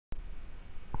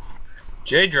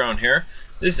J-Drone here.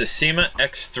 This is a Syma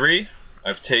X3.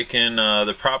 I've taken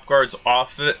the prop guards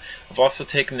off it. I've also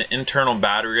taken the internal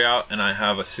battery out, and I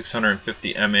have a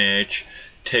 650 mAh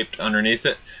taped underneath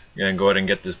it. I'm going to go ahead and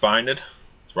get this binded.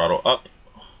 Throttle up,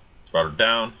 throttle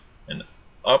down, and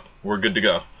up. We're good to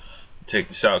go. Take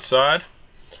this outside,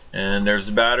 and there's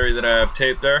the battery that I have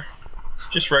taped there. It's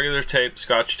just regular tape,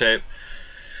 Scotch tape.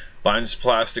 Binds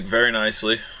plastic very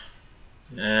nicely.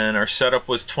 And our setup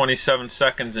was 27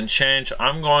 seconds and change.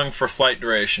 I'm going for flight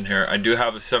duration here. I do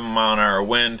have a 7-mile-an-hour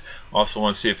wind. Also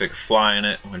want to see if it can fly in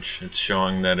it, which it's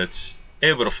showing that it's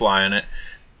able to fly in it.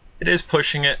 It is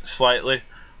pushing it slightly,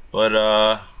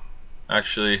 but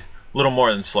actually a little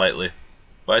more than slightly.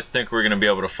 But I think we're going to be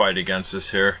able to fight against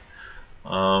this here.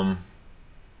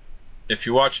 If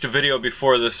you watched a video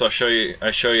before this, I show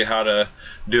you how to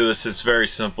do this. It's very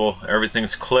simple.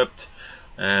 Everything's clipped.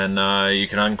 And you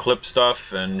can unclip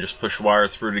stuff and just push wire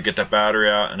through to get that battery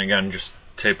out, and again just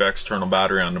tape external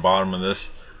battery on the bottom of this.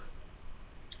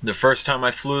 The first time I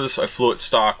flew this, I flew it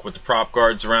stock with the prop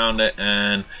guards around it,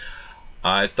 and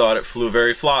I thought it flew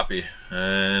very floppy.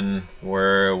 And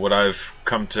what I've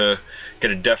come to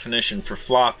get a definition for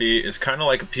floppy is kind of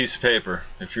like a piece of paper.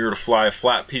 If you were to fly a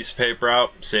flat piece of paper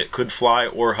out, say it could fly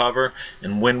or hover,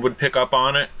 and wind would pick up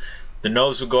on it, the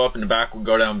nose would go up and the back would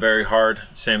go down very hard.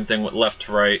 Same thing with left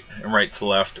to right and right to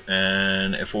left.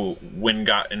 And if wind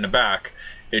got in the back,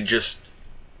 it just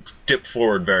dipped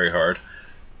forward very hard.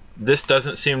 This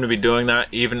doesn't seem to be doing that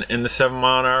even in the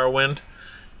 7-mile-an-hour wind.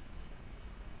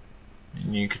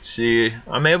 And you can see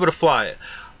I'm able to fly it.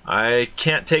 I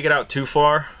can't take it out too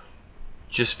far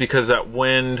just because that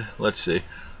wind, let's see,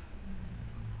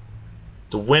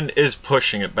 the wind is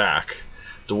pushing it back.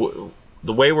 The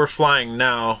way we're flying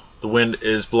now, the wind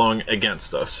is blowing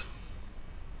against us.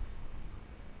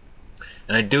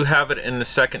 And I do have it in the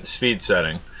second speed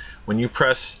setting. When you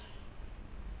press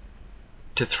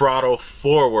to throttle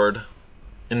forward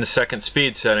in the second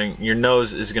speed setting, your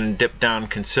nose is going to dip down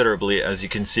considerably, as you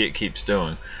can see it keeps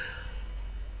doing.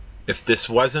 If this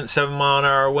wasn't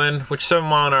 7-mile-an-hour wind, which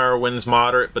 7-mile-an-hour wind's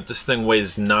moderate, but this thing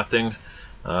weighs nothing.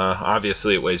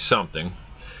 Obviously it weighs something.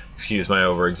 Excuse my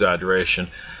over-exaggeration.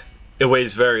 It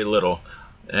weighs very little.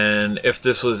 And if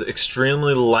this was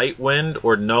extremely light wind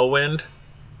or no wind,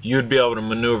 you'd be able to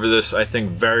maneuver this, I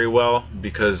think, very well,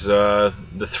 because the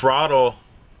throttle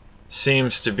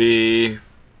seems to be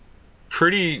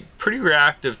pretty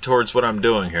reactive towards what I'm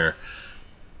doing here.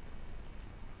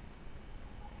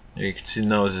 You can see the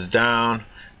nose is down,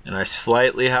 and I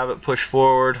slightly have it push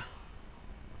forward.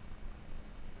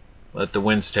 But the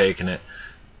wind's taking it.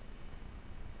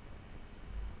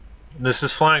 This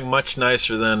is flying much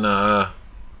nicer than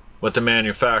what the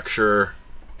manufacturer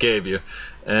gave you.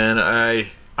 And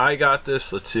I got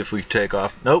this. Let's see if we take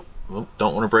off. Nope,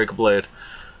 don't want to break a blade.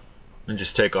 And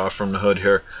just take off from the hood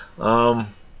here.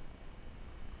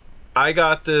 I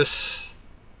got this,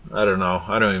 I don't know,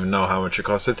 I don't even know how much it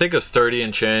costs. I think it was 30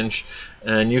 and change,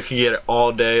 and you can get it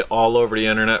all day all over the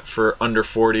internet for under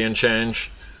 40 and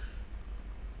change.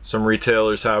 Some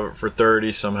retailers have it for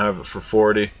 30, some have it for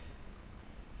 40.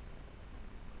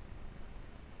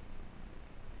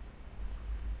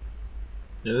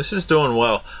 Yeah, this is doing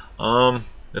well.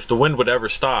 If the wind would ever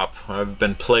stop, I've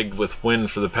been plagued with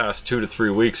wind for the past 2 to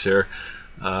 3 weeks here.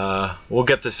 We'll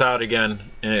get this out again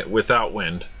without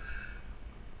wind.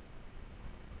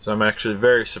 So I'm actually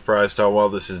very surprised how well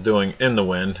this is doing in the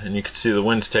wind. And you can see the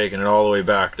wind's taking it all the way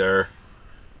back there.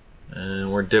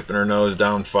 And we're dipping our nose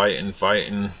down, fighting,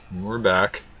 and we're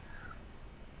back.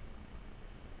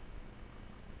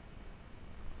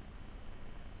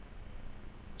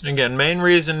 Again, main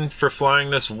reason for flying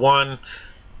this, one,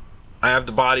 I have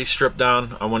the body stripped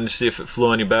down. I wanted to see if it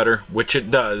flew any better, which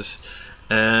it does.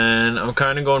 And I'm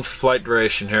kind of going for flight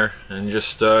duration here. And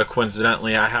just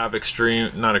coincidentally, I have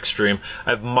I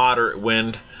have moderate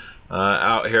wind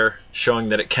out here, showing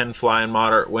that it can fly in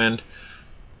moderate wind.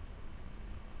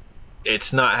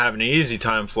 It's not having an easy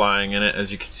time flying in it.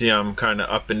 As you can see, I'm kind of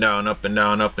up and down, up and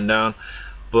down, up and down.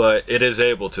 But it is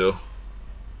able to.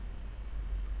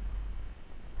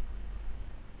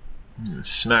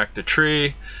 Smacked a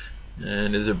tree,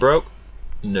 and is it broke?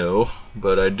 No,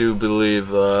 but I do believe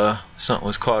something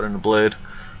was caught in the blade.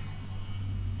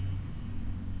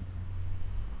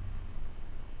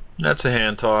 And that's a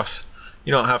hand toss.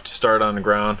 You don't have to start on the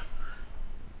ground.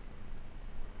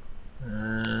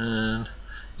 And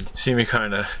you can see me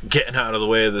kind of getting out of the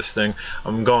way of this thing.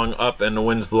 I'm going up and the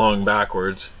wind's blowing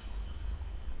backwards.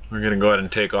 We're gonna go ahead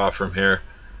and take off from here.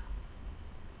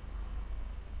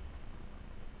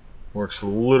 Works a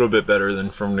little bit better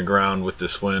than from the ground with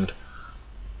this wind.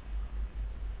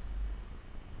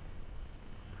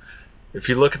 If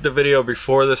you look at the video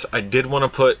before this, I did want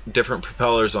to put different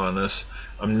propellers on this.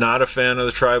 I'm not a fan of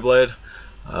the tri-blade.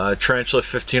 Tarantula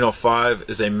 1505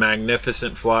 is a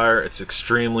magnificent flyer. It's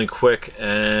extremely quick,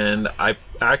 and I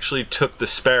actually took the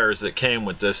spares that came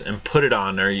with this and put it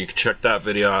on there. You can check that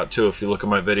video out too if you look at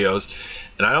my videos,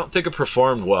 and I don't think it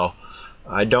performed well.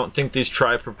 I don't think these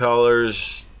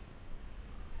tri-propellers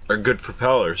are good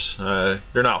propellers. They're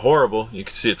not horrible. You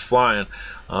can see it's flying.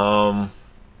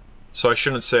 So I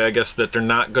shouldn't say, I guess, that they're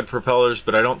not good propellers,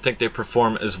 but I don't think they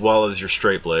perform as well as your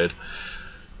straight blade.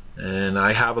 And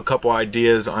I have a couple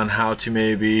ideas on how to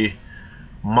maybe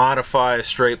modify a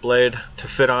straight blade to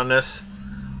fit on this,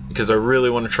 because I really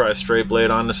want to try a straight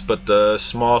blade on this, but the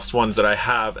smallest ones that I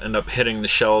have end up hitting the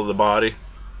shell of the body.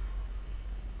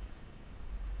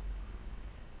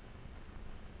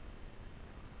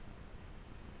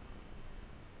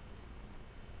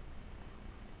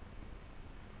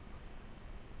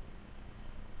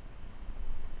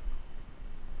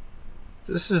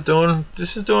 This is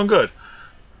doing good.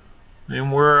 I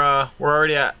mean, we're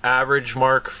already at average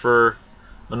mark for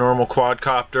a normal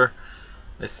quadcopter.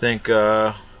 I think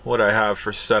what I have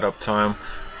for setup time,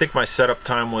 I think my setup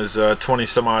time was 20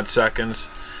 some odd seconds,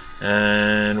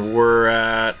 and we're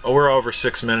over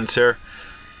 6 minutes here.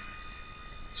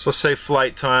 So let's say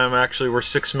flight time. Actually, we're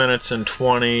 6 minutes and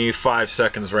 25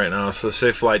 seconds right now. So let's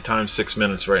say flight time 6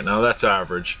 minutes right now. That's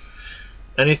average.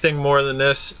 Anything more than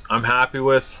this, I'm happy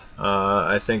with.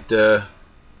 I think the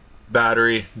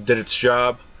battery did its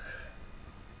job.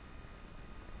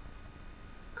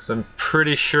 Because I'm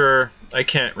pretty sure, I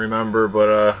can't remember,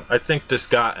 but I think this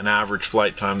got an average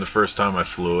flight time the first time I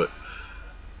flew it.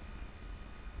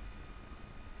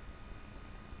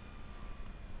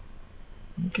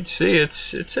 You can see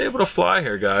it's able to fly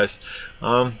here, guys.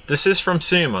 This is from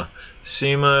Syma.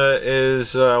 Syma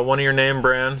is one of your name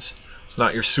brands. It's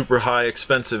not your super high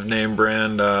expensive name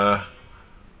brand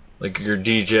like your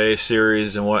DJ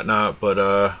series and whatnot, but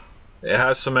it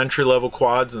has some entry level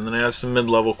quads, and then it has some mid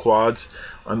level quads.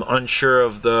 I'm unsure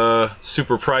of the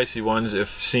super pricey ones, if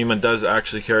Syma does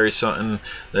actually carry something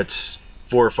that's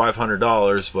 $400 or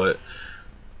 $500, but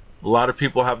a lot of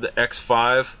people have the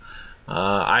X5.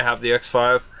 I have the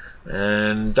X5,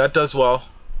 and that does well.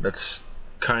 That's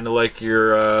kind of like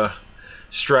your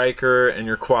Striker and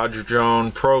your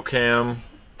Quadrone Pro Cam,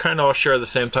 kind of all share the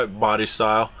same type of body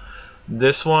style.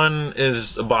 This one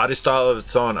is a body style of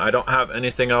its own. I don't have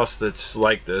anything else that's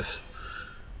like this.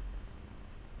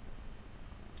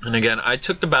 And again, I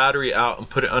took the battery out and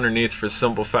put it underneath for the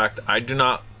simple fact I do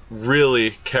not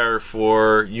really care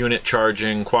for unit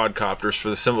charging quadcopters, for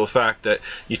the simple fact that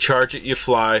you charge it, you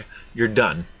fly, you're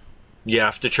done. You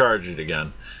have to charge it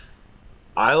again.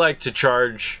 I like to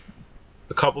charge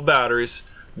a couple batteries,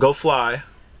 go fly,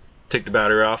 take the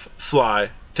battery off, fly,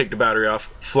 take the battery off,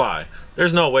 fly.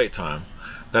 There's no wait time.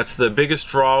 That's the biggest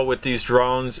draw with these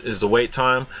drones, is the wait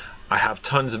time. I have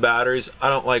tons of batteries. I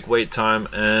don't like wait time,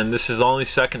 and this is the only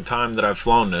second time that I've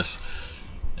flown this,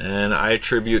 and I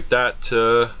attribute that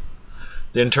to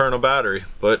the internal battery.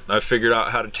 But I figured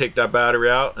out how to take that battery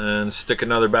out and stick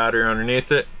another battery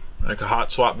underneath it. I can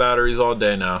hot swap batteries all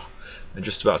day now. I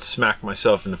just about smacked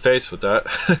myself in the face with that.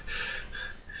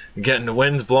 Again, the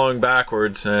wind's blowing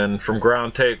backwards, and from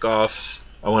ground takeoffs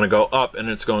I want to go up, and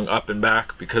it's going up and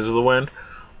back because of the wind.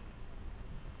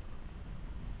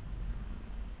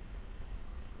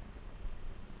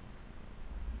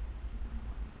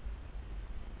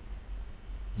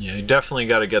 Yeah, you definitely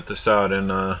got to get this out in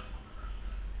no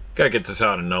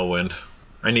wind.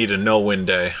 I need a no wind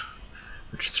day,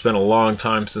 which it's been a long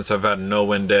time since I've had a no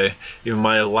wind day. Even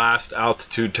my last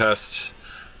altitude tests,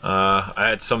 I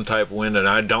had some type of wind, and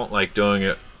I don't like doing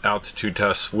it altitude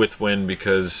tests with wind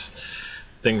because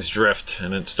things drift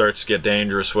and it starts to get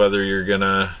dangerous. Whether you're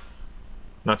gonna,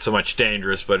 not so much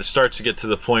dangerous, but it starts to get to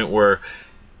the point where,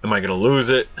 am I gonna lose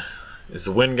it? Is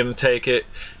the wind gonna take it?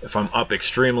 If I'm up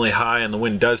extremely high and the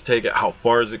wind does take it, how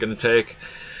far is it gonna take?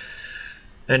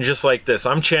 And just like this,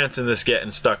 I'm chancing this getting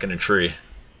stuck in a tree.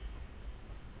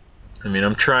 I mean,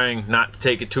 I'm trying not to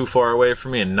take it too far away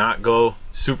from me and not go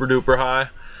super duper high,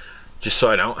 just so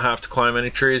I don't have to climb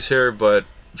any trees here. But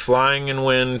flying in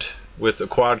wind with a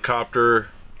quadcopter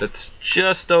that's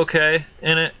just okay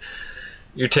in it,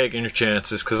 you're taking your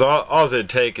chances, because all it'd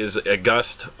take is a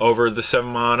gust over the 7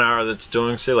 mile an hour that's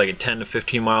doing, say like a 10 to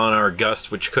 15 mile an hour gust,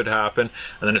 which could happen,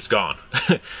 and then it's gone.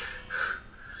 And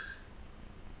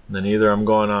then either I'm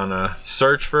going on a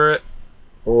search for it,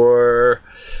 or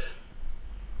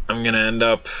I'm gonna end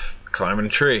up climbing a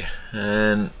tree.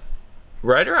 And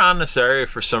right around this area,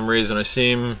 for some reason, I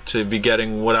seem to be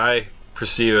getting what I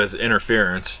perceive as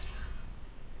interference.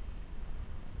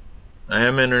 I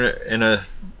am in a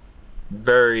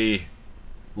very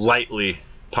lightly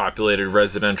populated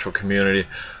residential community,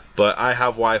 but I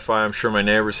have Wi-Fi. I'm sure my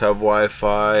neighbors have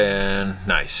Wi-Fi, and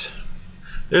nice.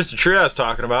 There's the tree I was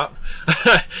talking about.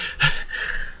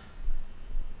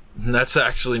 That's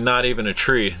actually not even a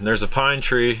tree. There's a pine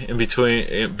tree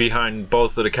behind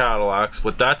both of the Cadillacs.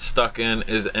 What that's stuck in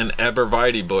is an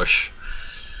arborvitae bush.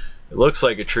 It looks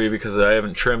like a tree because I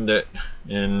haven't trimmed it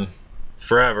in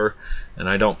forever, and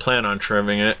I don't plan on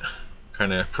trimming it.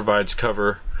 Kind of provides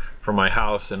cover for my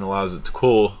house and allows it to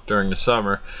cool during the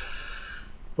summer.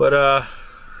 But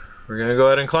we're gonna go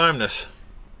ahead and climb this.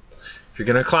 If you're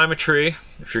gonna climb a tree,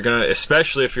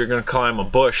 especially if you're gonna climb a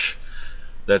bush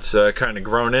that's kind of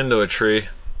grown into a tree,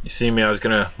 you see me, I was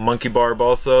gonna monkey bar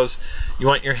both those. You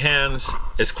want your hands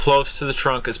as close to the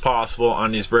trunk as possible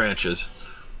on these branches.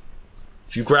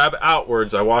 If you grab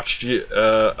outwards, I watched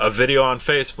a video on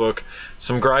Facebook,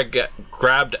 some guy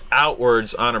grabbed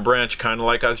outwards on a branch, kind of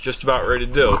like I was just about ready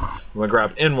to do. You want to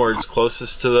grab inwards,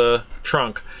 closest to the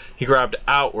trunk. He grabbed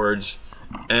outwards,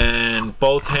 and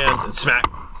both hands, and smack,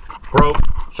 broke,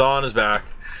 fell on his back.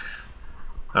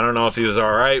 I don't know if he was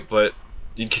alright, but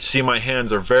you can see my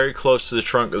hands are very close to the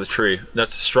trunk of the tree.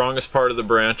 That's the strongest part of the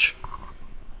branch.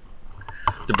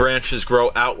 The branches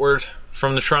grow outward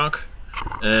from the trunk,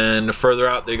 and the further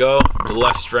out they go, the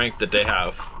less strength that they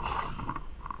have.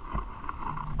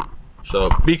 So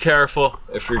be careful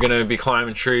if you're going to be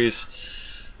climbing trees.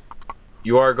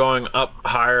 You are going up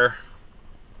higher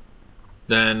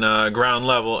than ground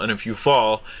level, and if you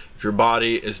fall, if your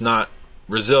body is not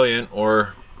resilient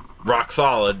or rock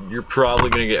solid, you're probably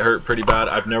going to get hurt pretty bad.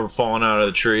 I've never fallen out of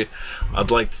the tree.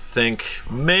 I'd like to think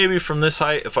maybe from this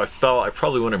height, if I fell, I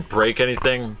probably wouldn't break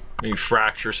anything, maybe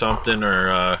fracture something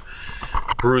or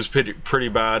bruise pretty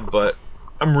bad, but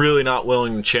I'm really not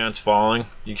willing to chance falling.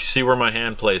 You can see where my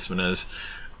hand placement is,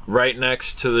 right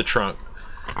next to the trunk.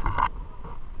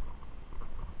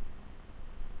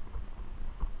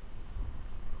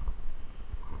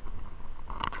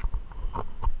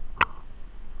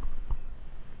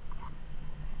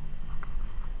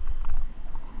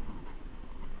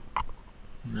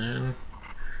 And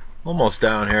almost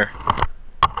down here.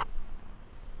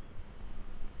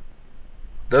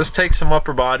 Does take some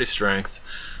upper body strength.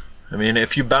 I mean,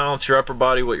 if you balance your upper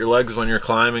body with your legs when you're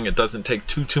climbing, it doesn't take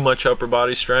too much upper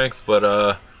body strength, but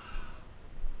it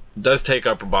does take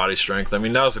upper body strength. I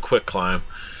mean, that was a quick climb.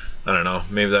 I don't know,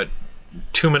 maybe that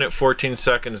 2 minute 14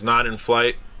 seconds not in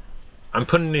flight. I'm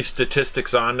putting these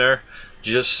statistics on there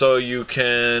just so you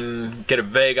can get a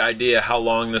vague idea how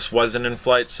long this wasn't in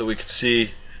flight, so we could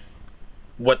see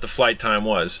what the flight time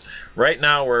was. Right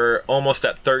now we're almost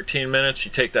at 13 minutes.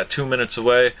 You take that 2 minutes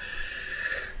away,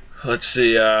 let's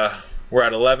see, we're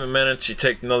at 11 minutes. You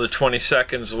take another 20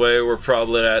 seconds away, we're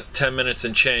probably at 10 minutes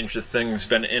and change. The thing's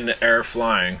been in the air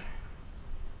flying.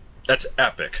 That's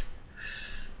epic.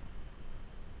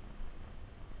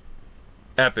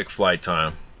 Epic flight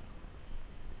time.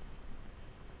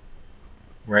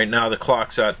 Right now the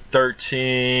clock's at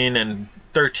 13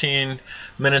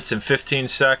 minutes and 15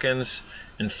 seconds.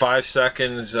 In 5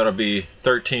 seconds that'll be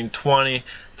 13:20.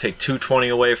 Take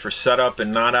 2:20 away for setup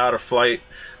and not out of flight,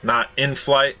 not in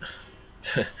flight.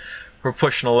 We're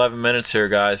pushing 11 minutes here,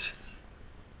 guys,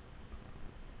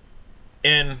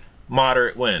 in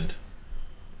moderate wind.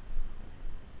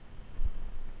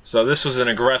 So this was an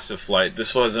aggressive flight.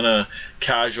 This wasn't a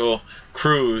casual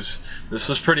cruise. This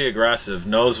was pretty aggressive.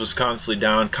 Nose was constantly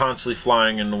down, constantly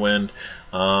flying in the wind.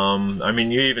 I mean,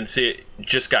 you even see it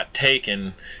just got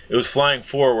taken. It was flying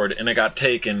forward and it got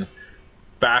taken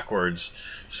backwards.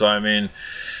 So I mean,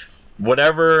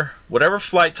 whatever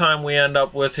flight time we end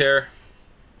up with here,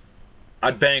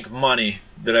 I'd bank money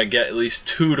that I get at least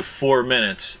 2 to 4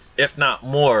 minutes, if not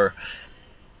more,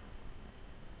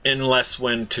 in less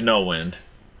wind to no wind.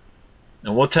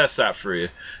 And we'll test that for you,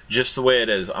 just the way it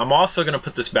is. I'm also going to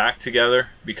put this back together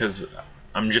because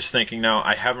I'm just thinking now,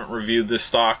 I haven't reviewed this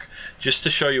stock, just to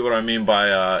show you what I mean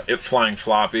by it flying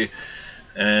floppy,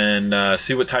 and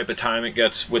see what type of time it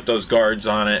gets with those guards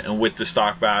on it and with the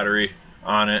stock battery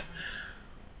on it.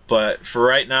 But for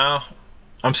right now,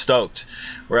 I'm stoked.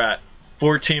 We're at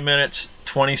 14 minutes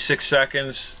 26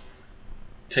 seconds.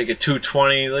 Take a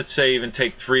 2:20, let's say even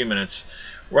take 3 minutes.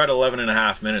 We're at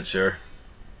 11.5 minutes here.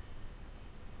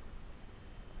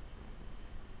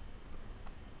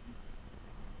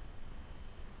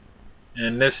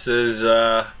 And this is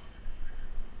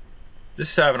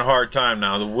having a hard time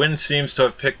now. The wind seems to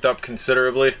have picked up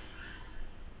considerably.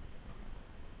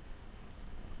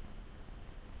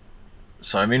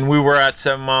 So I mean, we were at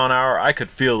 7 miles an hour. I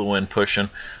could feel the wind pushing.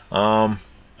 I'm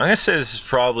gonna say this is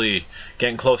probably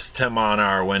getting close to 10 mile an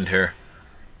hour wind here.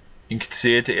 You can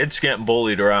see it's getting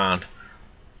bullied around.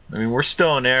 I mean, we're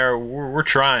still in air. We're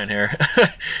trying here.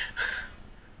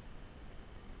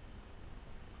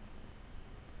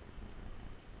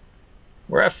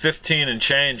 We're at 15 and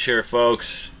change here,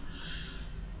 folks.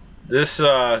 This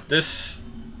I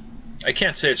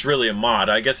can't say it's really a mod.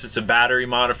 I guess it's a battery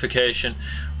modification,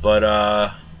 but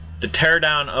the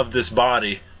teardown of this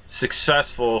body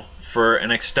successful for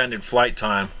an extended flight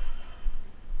time.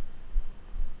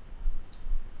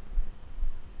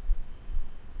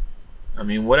 I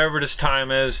mean, whatever this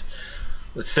time is,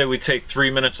 let's say we take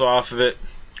 3 minutes off of it,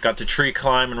 got the tree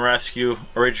climb and rescue,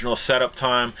 original setup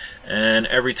time, and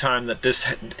every time that this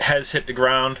has hit the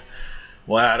ground,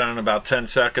 we'll add on about 10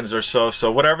 seconds or so.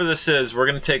 So whatever this is, we're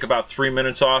going to take about 3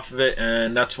 minutes off of it,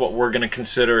 and that's what we're going to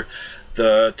consider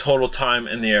the total time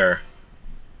in the air.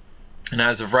 And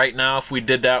as of right now, if we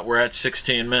did that, we're at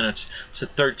 16 minutes. It's a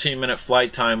 13-minute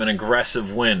flight time and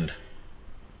aggressive wind.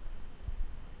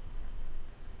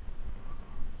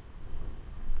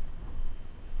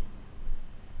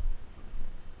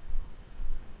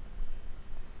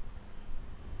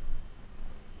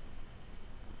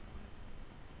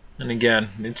 And again,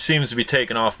 it seems to be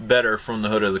taking off better from the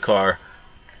hood of the car.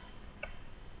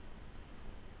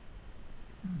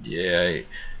 Yeah,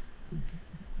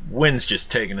 wind's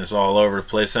just taking us all over the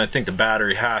place, and I think the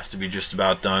battery has to be just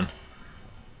about done.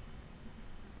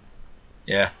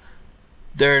 Yeah,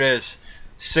 there it is.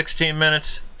 16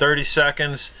 minutes, 30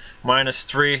 seconds, minus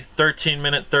 3,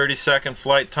 13-minute, 30-second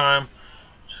flight time.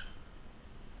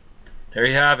 There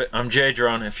you have it. I'm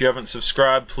J-Drone. If you haven't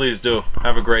subscribed, please do.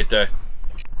 Have a great day.